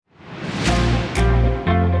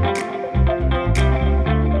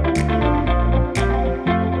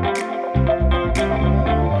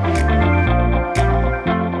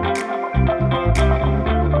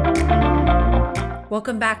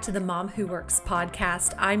Welcome back to the Mom Who Works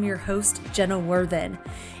podcast. I'm your host, Jenna Worthen.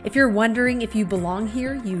 If you're wondering if you belong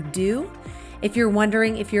here, you do. If you're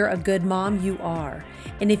wondering if you're a good mom, you are.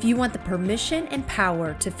 And if you want the permission and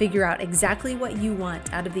power to figure out exactly what you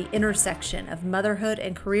want out of the intersection of motherhood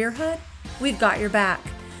and careerhood, we've got your back.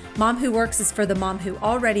 Mom Who Works is for the mom who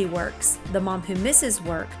already works, the mom who misses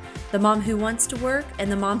work, the mom who wants to work,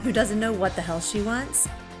 and the mom who doesn't know what the hell she wants.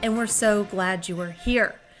 And we're so glad you are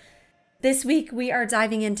here. This week, we are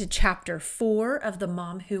diving into chapter 4 of the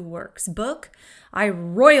Mom Who Works book. I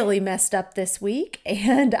royally messed up this week,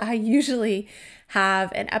 and I usually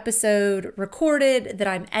have an episode recorded that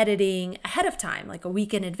I'm editing ahead of time, like a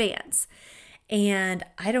week in advance. And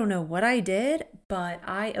I don't know what I did, but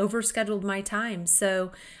I overscheduled my time.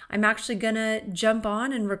 So I'm actually going to jump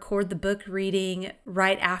on and record the book reading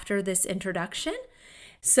right after this introduction.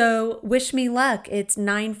 So wish me luck. It's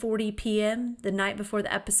 9:40 p.m. the night before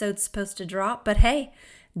the episode's supposed to drop. But hey,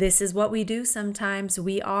 this is what we do sometimes.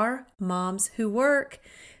 We are moms who work.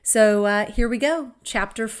 So here we go.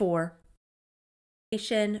 Chapter 4.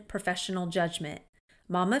 Professional Judgment.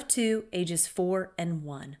 Mom of 2, ages 4 and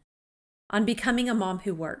 1. On becoming a mom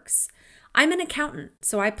who works. I'm an accountant,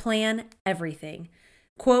 so I plan everything.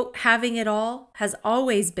 Quote, having it all has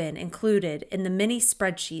always been included in the many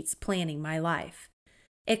spreadsheets planning my life.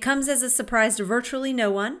 It comes as a surprise to virtually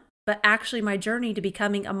no one, but actually my journey to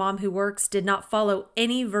becoming a mom who works did not follow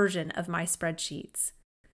any version of my spreadsheets.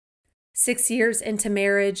 6 years into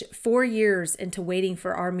marriage, 4 years into waiting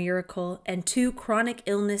for our miracle, and 2 chronic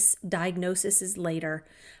illness diagnoses later,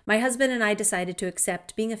 my husband and I decided to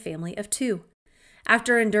accept being a family of 2.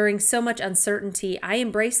 After enduring so much uncertainty, I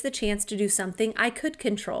embraced the chance to do something I could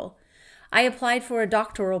control. I applied for a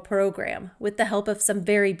doctoral program with the help of some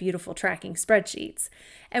very beautiful tracking spreadsheets,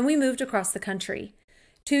 and we moved across the country.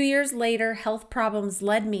 2 years later, health problems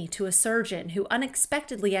led me to a surgeon who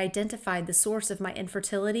unexpectedly identified the source of my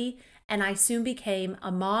infertility, and I soon became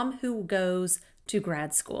a mom who goes to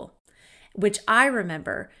grad school, which I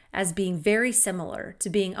remember as being very similar to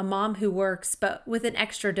being a mom who works, but with an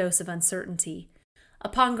extra dose of uncertainty.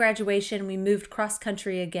 Upon graduation, we moved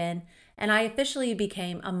cross-country again, and I officially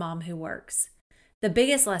became a mom who works. The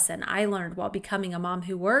biggest lesson I learned while becoming a mom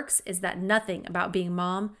who works is that nothing about being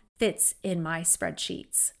mom fits in my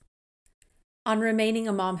spreadsheets. On remaining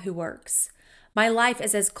a mom who works. My life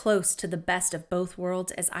is as close to the best of both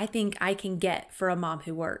worlds as I think I can get for a mom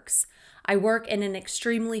who works. I work in an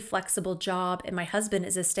extremely flexible job, and my husband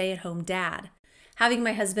is a stay-at-home dad. Having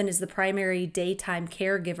my husband as the primary daytime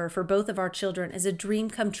caregiver for both of our children is a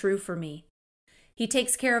dream come true for me. He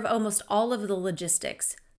takes care of almost all of the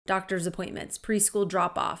logistics, doctor's appointments, preschool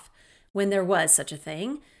drop-off, when there was such a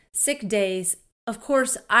thing, sick days. Of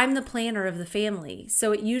course, I'm the planner of the family,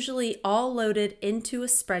 so it usually all loaded into a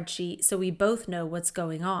spreadsheet so we both know what's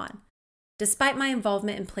going on. Despite my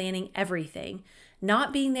involvement in planning everything,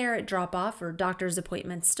 not being there at drop-off or doctor's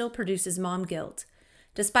appointments still produces mom guilt.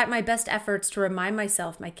 Despite my best efforts to remind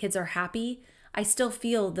myself my kids are happy, I still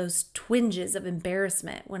feel those twinges of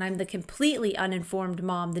embarrassment when I'm the completely uninformed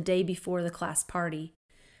mom the day before the class party.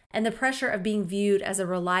 And the pressure of being viewed as a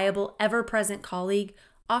reliable, ever-present colleague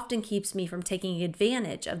often keeps me from taking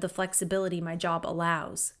advantage of the flexibility my job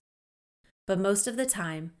allows. But most of the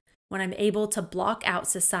time, when I'm able to block out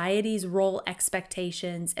society's role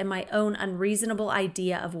expectations and my own unreasonable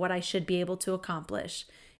idea of what I should be able to accomplish,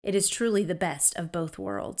 it is truly the best of both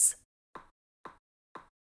worlds.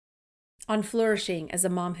 On flourishing as a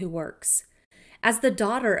mom who works. As the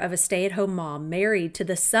daughter of a stay-at-home mom married to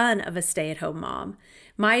the son of a stay-at-home mom,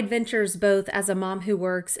 my adventures both as a mom who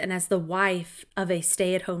works and as the wife of a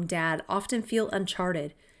stay-at-home dad often feel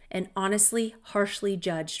uncharted and honestly harshly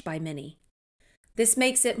judged by many. This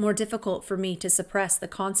makes it more difficult for me to suppress the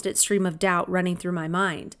constant stream of doubt running through my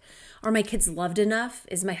mind. Are my kids loved enough?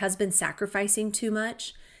 Is my husband sacrificing too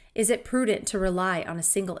much? Is it prudent to rely on a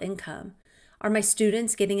single income? Are my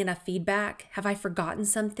students getting enough feedback? Have I forgotten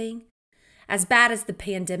something? As bad as the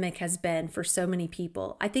pandemic has been for so many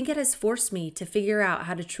people, I think it has forced me to figure out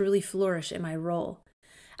how to truly flourish in my role.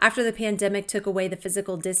 After the pandemic took away the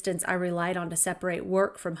physical distance I relied on to separate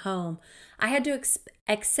work from home, I had to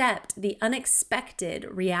accept the unexpected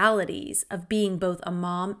realities of being both a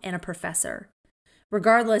mom and a professor.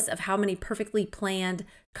 Regardless of how many perfectly planned,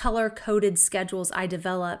 color-coded schedules I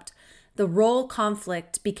developed, the role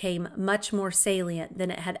conflict became much more salient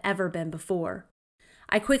than it had ever been before.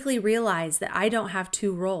 I quickly realized that I don't have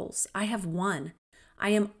 2 roles. I have one. I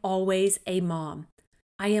am always a mom.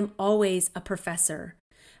 I am always a professor.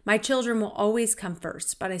 My children will always come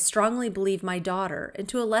first, but I strongly believe my daughter, and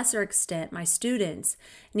to a lesser extent my students,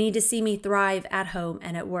 need to see me thrive at home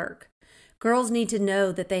and at work. Girls need to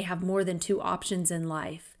know that they have more than two options in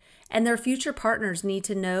life, and their future partners need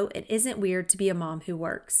to know it isn't weird to be a mom who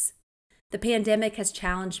works. The pandemic has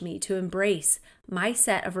challenged me to embrace my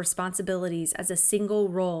set of responsibilities as a single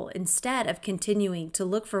role instead of continuing to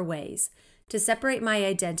look for ways to separate my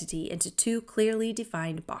identity into two clearly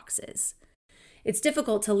defined boxes. It's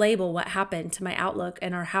difficult to label what happened to my outlook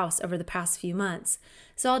and our house over the past few months,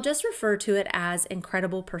 so I'll just refer to it as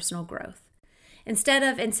incredible personal growth. Instead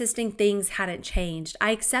of insisting things hadn't changed, I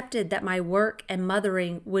accepted that my work and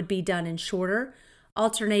mothering would be done in shorter,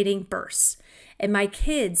 alternating bursts, and my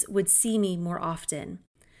kids would see me more often.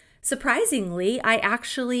 Surprisingly, I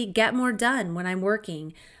actually get more done when I'm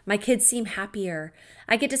working. My kids seem happier.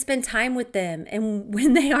 I get to spend time with them and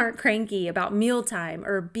when they aren't cranky about mealtime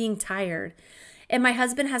or being tired. And my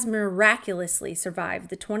husband has miraculously survived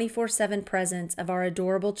the 24/7 presence of our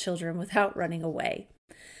adorable children without running away.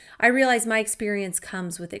 I realize my experience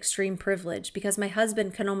comes with extreme privilege because my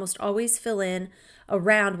husband can almost always fill in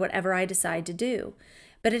around whatever I decide to do.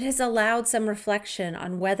 But it has allowed some reflection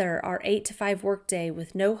on whether our 8 to 5 workday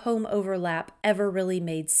with no home overlap ever really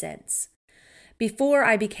made sense. Before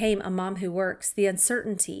I became a mom who works, the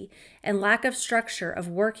uncertainty and lack of structure of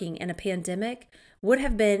working in a pandemic would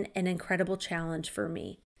have been an incredible challenge for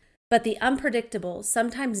me. But the unpredictable,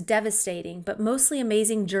 sometimes devastating, but mostly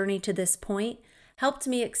amazing journey to this point helped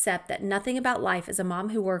me accept that nothing about life as a mom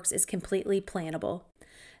who works is completely plannable.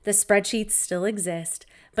 The spreadsheets still exist,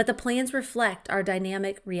 but the plans reflect our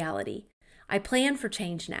dynamic reality. I plan for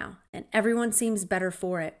change now, and everyone seems better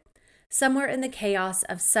for it. Somewhere in the chaos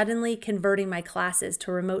of suddenly converting my classes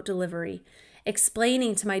to remote delivery,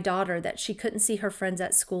 explaining to my daughter that she couldn't see her friends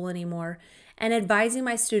at school anymore, and advising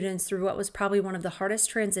my students through what was probably one of the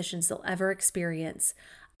hardest transitions they'll ever experience,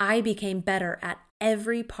 I became better at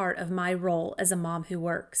every part of my role as a mom who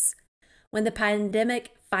works. When the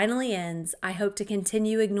pandemic finally ends, I hope to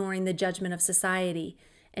continue ignoring the judgment of society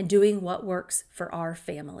and doing what works for our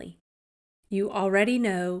family. You already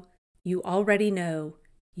know, you already know,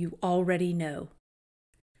 you already know.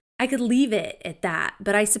 I could leave it at that,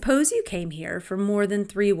 but I suppose you came here for more than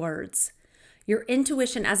 3 words. Your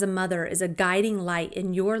intuition as a mother is a guiding light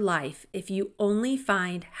in your life if you only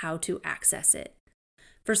find how to access it.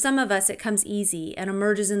 For some of us, it comes easy and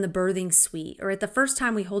emerges in the birthing suite or at the first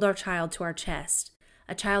time we hold our child to our chest,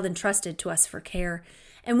 a child entrusted to us for care,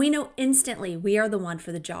 and we know instantly we are the one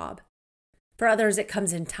for the job. For others, it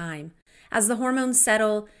comes in time, as the hormones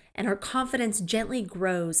settle and our confidence gently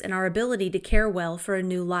grows in our ability to care well for a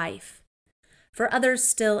new life. For others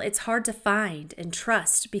still, it's hard to find and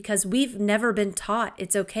trust because we've never been taught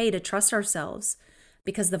it's okay to trust ourselves,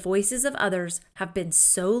 because the voices of others have been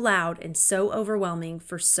so loud and so overwhelming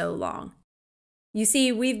for so long. You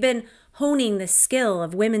see, we've been honing the skill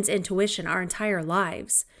of women's intuition our entire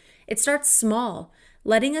lives. It starts small,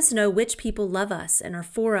 letting us know which people love us and are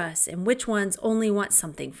for us and which ones only want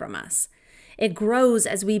something from us. It grows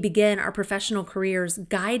as we begin our professional careers,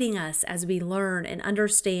 guiding us as we learn and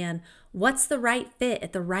understand what's the right fit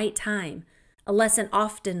at the right time, a lesson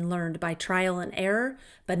often learned by trial and error,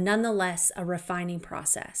 but nonetheless a refining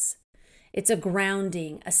process. It's a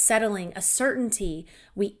grounding, a settling, a certainty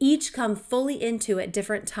we each come fully into at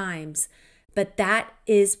different times, but that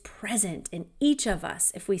is present in each of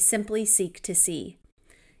us if we simply seek to see.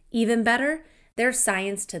 Even better, there's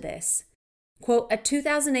science to this. Quote, a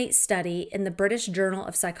 2008 study in the British Journal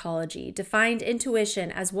of Psychology defined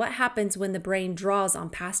intuition as what happens when the brain draws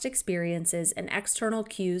on past experiences and external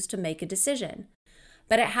cues to make a decision.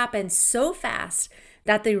 But it happens so fast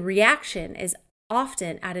that the reaction is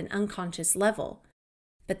often at an unconscious level.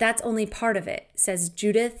 But that's only part of it, says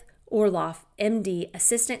Judith Orloff, MD,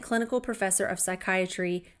 Assistant Clinical Professor of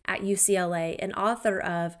Psychiatry at UCLA and author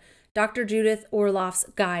of Dr. Judith Orloff's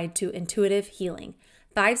Guide to Intuitive Healing,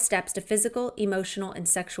 5 Steps to Physical, Emotional, and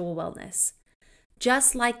Sexual Wellness.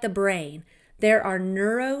 Just like the brain, there are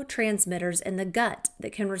neurotransmitters in the gut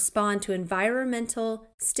that can respond to environmental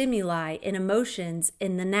stimuli and emotions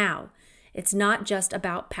in the now. It's not just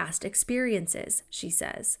about past experiences, she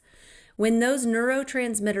says. When those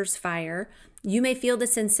neurotransmitters fire, you may feel the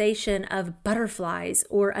sensation of butterflies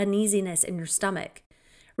or uneasiness in your stomach.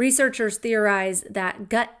 Researchers theorize that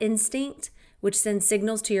gut instinct, which sends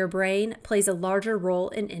signals to your brain, plays a larger role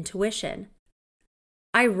in intuition.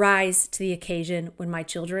 I rise to the occasion when my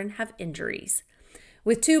children have injuries.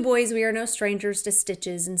 With 2 boys, we are no strangers to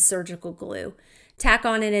stitches and surgical glue. Tack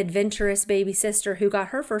on an adventurous baby sister who got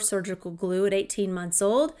her first surgical glue at 18 months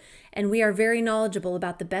old, and we are very knowledgeable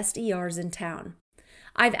about the best ERs in town.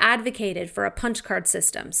 I've advocated for a punch card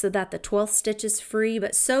system so that the 12th stitch is free,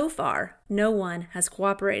 but so far, no one has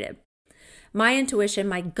cooperated. My intuition,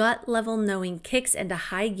 my gut level knowing kicks into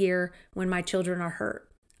high gear when my children are hurt.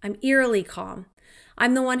 I'm eerily calm.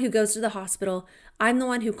 I'm the one who goes to the hospital. I'm the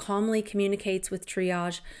one who calmly communicates with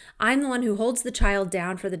triage. I'm the one who holds the child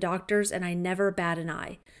down for the doctors, and I never bat an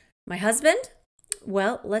eye. My husband?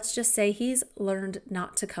 Well, let's just say he's learned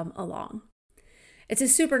not to come along. It's a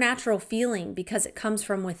supernatural feeling because it comes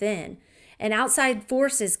from within, and outside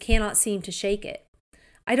forces cannot seem to shake it.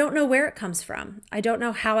 I don't know where it comes from. I don't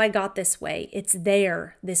know how I got this way. It's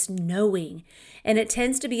there, this knowing, and it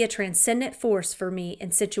tends to be a transcendent force for me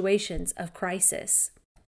in situations of crisis.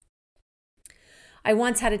 I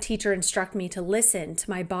once had a teacher instruct me to listen to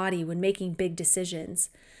my body when making big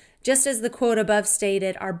decisions. Just as the quote above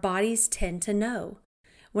stated, our bodies tend to know.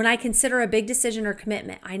 When I consider a big decision or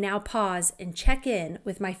commitment, I now pause and check in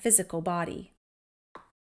with my physical body.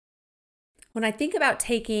 When I think about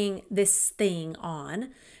taking this thing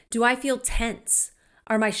on, do I feel tense?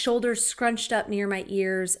 Are my shoulders scrunched up near my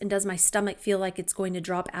ears, and does my stomach feel like it's going to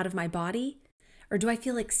drop out of my body? Or do I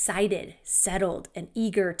feel excited, settled, and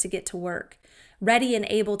eager to get to work, ready and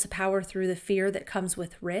able to power through the fear that comes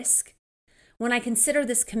with risk? When I consider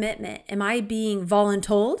this commitment, am I being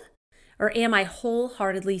voluntold, or am I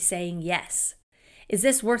wholeheartedly saying yes? Is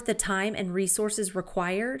this worth the time and resources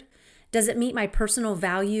required? Does it meet my personal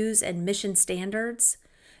values and mission standards?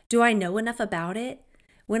 Do I know enough about it?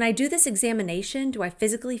 When I do this examination, do I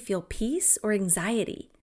physically feel peace or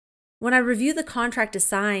anxiety? When I review the contract to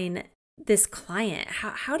sign this client,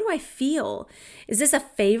 how do I feel? Is this a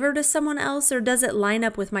favor to someone else, or does it line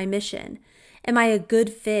up with my mission? Am I a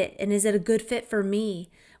good fit, and is it a good fit for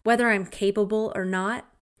me, whether I'm capable or not?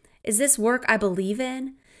 Is this work I believe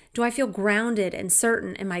in? Do I feel grounded and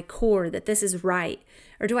certain in my core that this is right?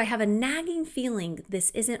 Or do I have a nagging feeling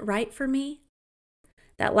this isn't right for me?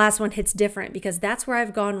 That last one hits different because that's where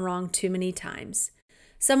I've gone wrong too many times.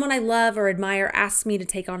 Someone I love or admire asks me to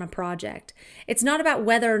take on a project. It's not about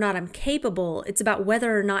whether or not I'm capable. It's about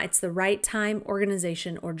whether or not it's the right time,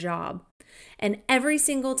 organization, or job. And every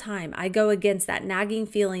single time I go against that nagging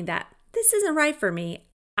feeling that this isn't right for me,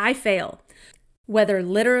 I fail. Whether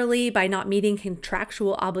literally by not meeting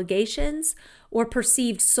contractual obligations or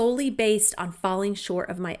perceived solely based on falling short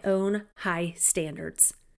of my own high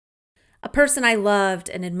standards. A person I loved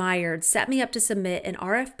and admired set me up to submit an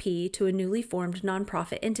RFP to a newly formed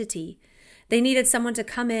nonprofit entity. They needed someone to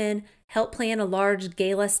come in, help plan a large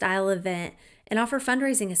gala-style event, and offer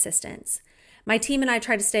fundraising assistance. My team and I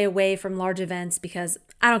tried to stay away from large events because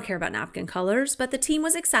I don't care about napkin colors, but the team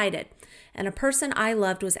was excited, and a person I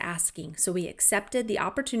loved was asking, so we accepted the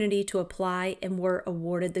opportunity to apply and were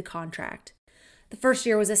awarded the contract. The first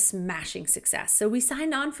year was a smashing success, so we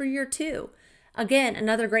signed on for year 2. Again,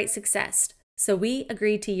 another great success. So we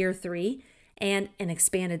agreed to year 3 and an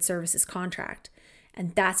expanded services contract,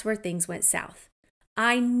 and that's where things went south.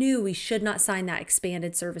 I knew we should not sign that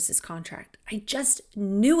expanded services contract. I just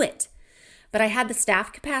knew it. But I had the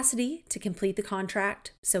staff capacity to complete the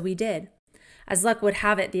contract, so we did. As luck would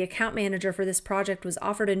have it, the account manager for this project was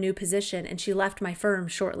offered a new position, and she left my firm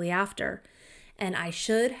shortly after. And I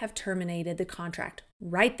should have terminated the contract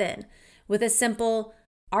right then with a simple,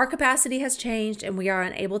 our capacity has changed and we are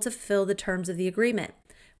unable to fulfill the terms of the agreement.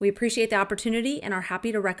 We appreciate the opportunity and are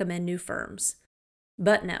happy to recommend new firms.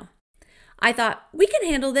 But no. I thought, we can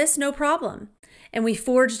handle this, no problem. And we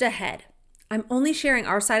forged ahead. I'm only sharing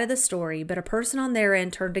our side of the story, but a person on their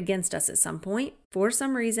end turned against us at some point, for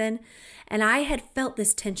some reason, and I had felt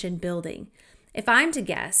this tension building. If I'm to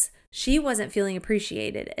guess, she wasn't feeling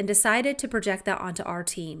appreciated and decided to project that onto our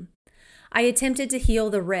team. I attempted to heal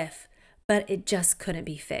the rift, but it just couldn't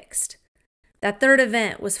be fixed. That third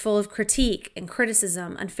event was full of critique and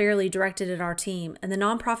criticism unfairly directed at our team, and the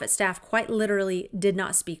nonprofit staff quite literally did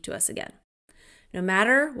not speak to us again. No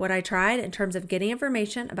matter what I tried in terms of getting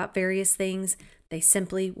information about various things, they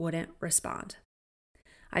simply wouldn't respond.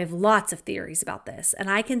 I have lots of theories about this, and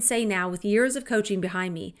I can say now with years of coaching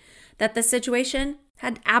behind me that the situation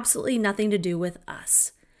had absolutely nothing to do with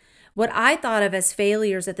us. What I thought of as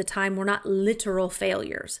failures at the time were not literal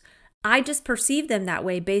failures. I just perceived them that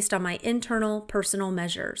way based on my internal personal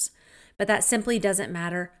measures. But that simply doesn't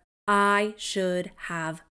matter. I should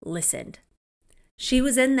have listened. She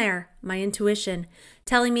was in there, my intuition,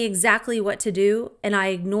 telling me exactly what to do, and I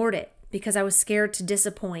ignored it because I was scared to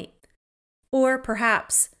disappoint. Or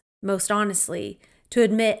perhaps, most honestly, to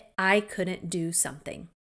admit I couldn't do something.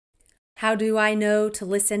 How do I know to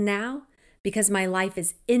listen now? Because my life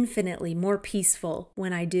is infinitely more peaceful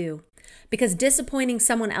when I do. Because disappointing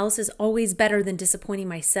someone else is always better than disappointing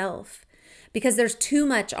myself. Because there's too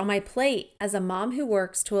much on my plate as a mom who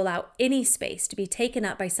works to allow any space to be taken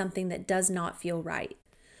up by something that does not feel right.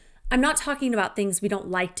 I'm not talking about things we don't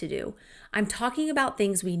like to do. I'm talking about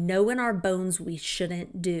things we know in our bones we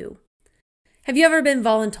shouldn't do. Have you ever been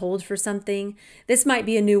voluntold for something? This might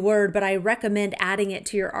be a new word, but I recommend adding it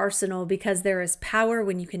to your arsenal because there is power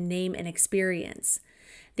when you can name an experience.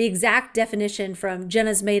 The exact definition from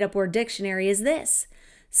Jenna's Made Up Word Dictionary is this: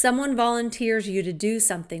 someone volunteers you to do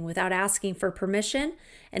something without asking for permission,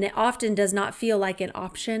 and it often does not feel like an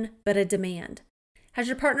option, but a demand. Has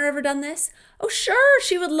your partner ever done this? Oh, sure,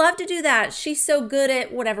 she would love to do that. She's so good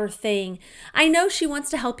at whatever thing. I know she wants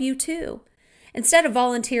to help you too. Instead of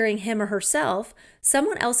volunteering him or herself,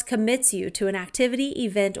 someone else commits you to an activity,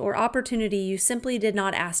 event, or opportunity you simply did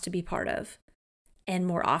not ask to be part of. And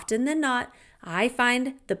more often than not, I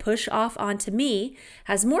find the push off onto me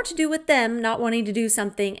has more to do with them not wanting to do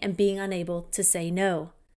something and being unable to say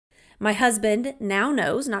no. My husband now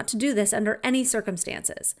knows not to do this under any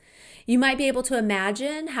circumstances. You might be able to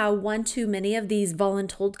imagine how one too many of these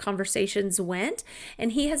voluntold conversations went,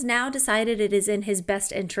 and he has now decided it is in his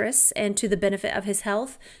best interests and to the benefit of his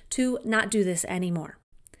health to not do this anymore.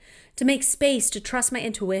 To make space to trust my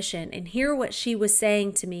intuition and hear what she was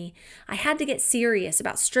saying to me, I had to get serious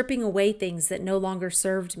about stripping away things that no longer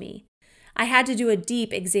served me. I had to do a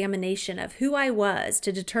deep examination of who I was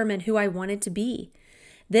to determine who I wanted to be.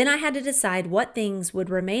 Then I had to decide what things would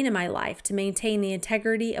remain in my life to maintain the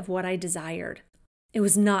integrity of what I desired. It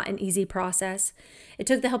was not an easy process. It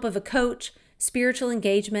took the help of a coach, spiritual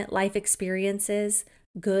engagement, life experiences,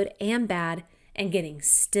 good and bad, and getting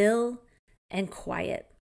still and quiet.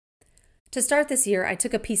 To start this year, I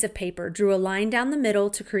took a piece of paper, drew a line down the middle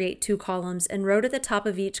to create 2 columns, and wrote at the top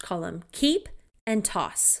of each column, keep and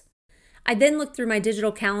toss. I then looked through my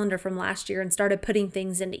digital calendar from last year and started putting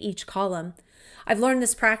things into each column. I've learned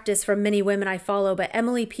this practice from many women I follow, but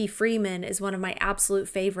Emily P. Freeman is one of my absolute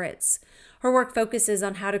favorites. Her work focuses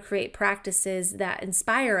on how to create practices that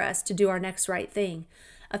inspire us to do our next right thing.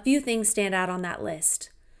 A few things stand out on that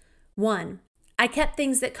list. 1, I kept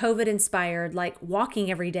things that COVID inspired, like walking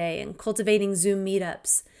every day and cultivating Zoom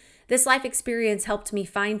meetups. This life experience helped me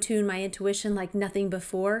fine-tune my intuition like nothing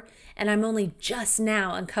before, and I'm only just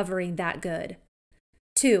now uncovering that good.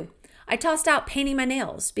 2, I tossed out painting my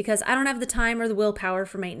nails because I don't have the time or the willpower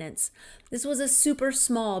for maintenance. This was a super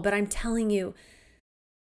small, but I'm telling you,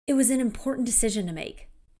 it was an important decision to make.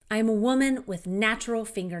 I am a woman with natural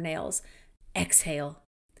fingernails. Exhale.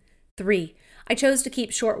 3, I chose to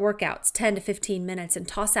keep short workouts, 10 to 15 minutes, and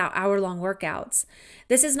toss out hour-long workouts.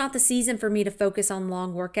 This is not the season for me to focus on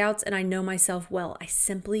long workouts, and I know myself well. I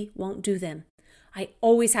simply won't do them. I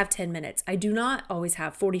always have 10 minutes. I do not always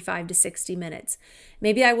have 45 to 60 minutes.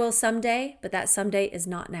 Maybe I will someday, but that someday is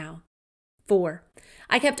not now. 4,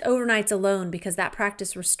 I kept overnights alone because that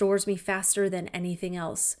practice restores me faster than anything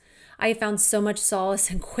else. I have found so much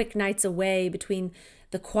solace in quick nights away between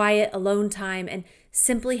the quiet alone time and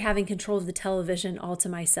simply having control of the television all to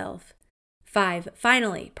myself. 5,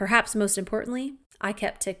 finally, perhaps most importantly, I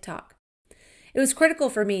kept TikTok. It was critical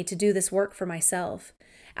for me to do this work for myself.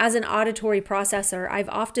 As an auditory processor, I've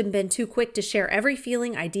often been too quick to share every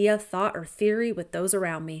feeling, idea, thought, or theory with those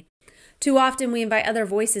around me. Too often we invite other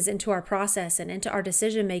voices into our process and into our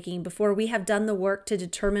decision-making before we have done the work to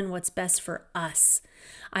determine what's best for us.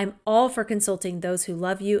 I'm all for consulting those who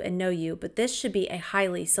love you and know you, but this should be a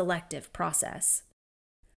highly selective process.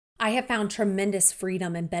 I have found tremendous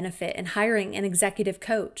freedom and benefit in hiring an executive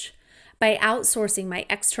coach. By outsourcing my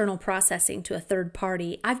external processing to a third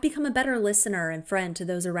party, I've become a better listener and friend to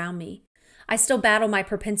those around me. I still battle my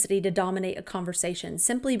propensity to dominate a conversation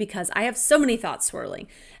simply because I have so many thoughts swirling,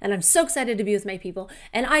 and I'm so excited to be with my people,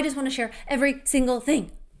 and I just want to share every single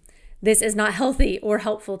thing. This is not healthy or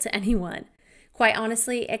helpful to anyone. Quite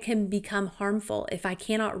honestly, it can become harmful if I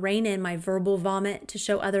cannot rein in my verbal vomit to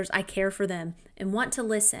show others I care for them and want to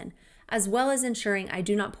listen, as well as ensuring I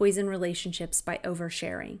do not poison relationships by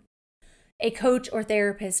oversharing. A coach or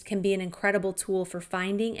therapist can be an incredible tool for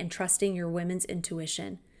finding and trusting your women's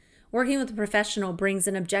intuition. Working with a professional brings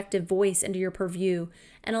an objective voice into your purview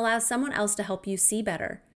and allows someone else to help you see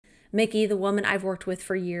better. Mickey, the woman I've worked with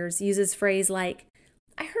for years, uses phrase like,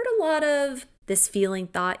 I heard a lot of this feeling,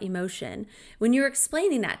 thought, emotion when you're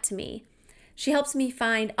explaining that to me. She helps me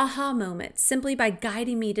find aha moments simply by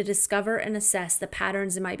guiding me to discover and assess the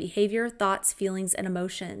patterns in my behavior, thoughts, feelings, and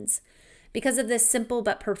emotions. Because of this simple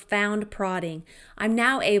but profound prodding, I'm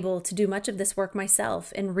now able to do much of this work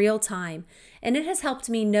myself in real time, and it has helped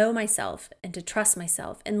me know myself and to trust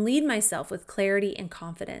myself and lead myself with clarity and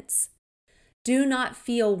confidence. Do not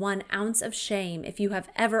feel 1 ounce of shame if you have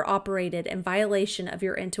ever operated in violation of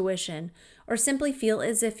your intuition or simply feel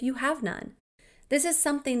as if you have none. This is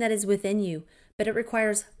something that is within you, but it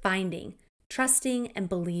requires finding, trusting, and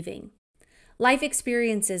believing. Life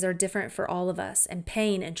experiences are different for all of us, and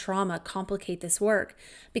pain and trauma complicate this work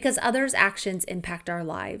because others' actions impact our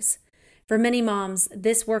lives. For many moms,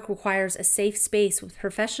 this work requires a safe space with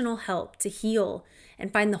professional help to heal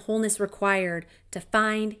and find the wholeness required to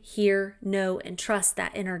find, hear, know, and trust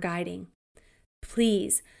that inner guiding.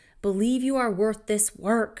 Please believe you are worth this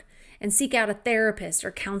work and seek out a therapist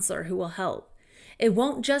or counselor who will help. It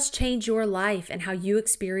won't just change your life and how you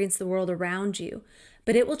experience the world around you,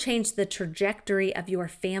 but it will change the trajectory of your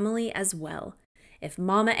family as well. If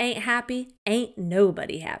mama ain't happy, ain't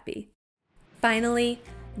nobody happy. Finally,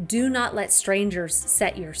 do not let strangers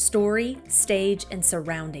set your story, stage, and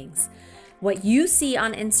surroundings. What you see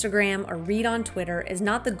on Instagram or read on Twitter is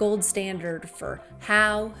not the gold standard for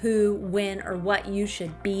how, who, when, or what you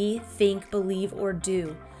should be, think, believe, or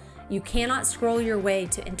do. You cannot scroll your way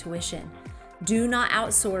to intuition. Do not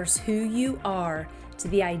outsource who you are to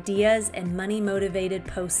the ideas and money-motivated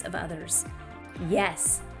posts of others.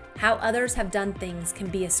 Yes, how others have done things can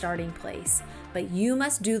be a starting place, but you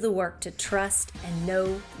must do the work to trust and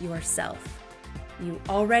know yourself. You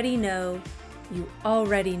already know, you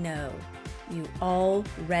already know, you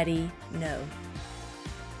already know.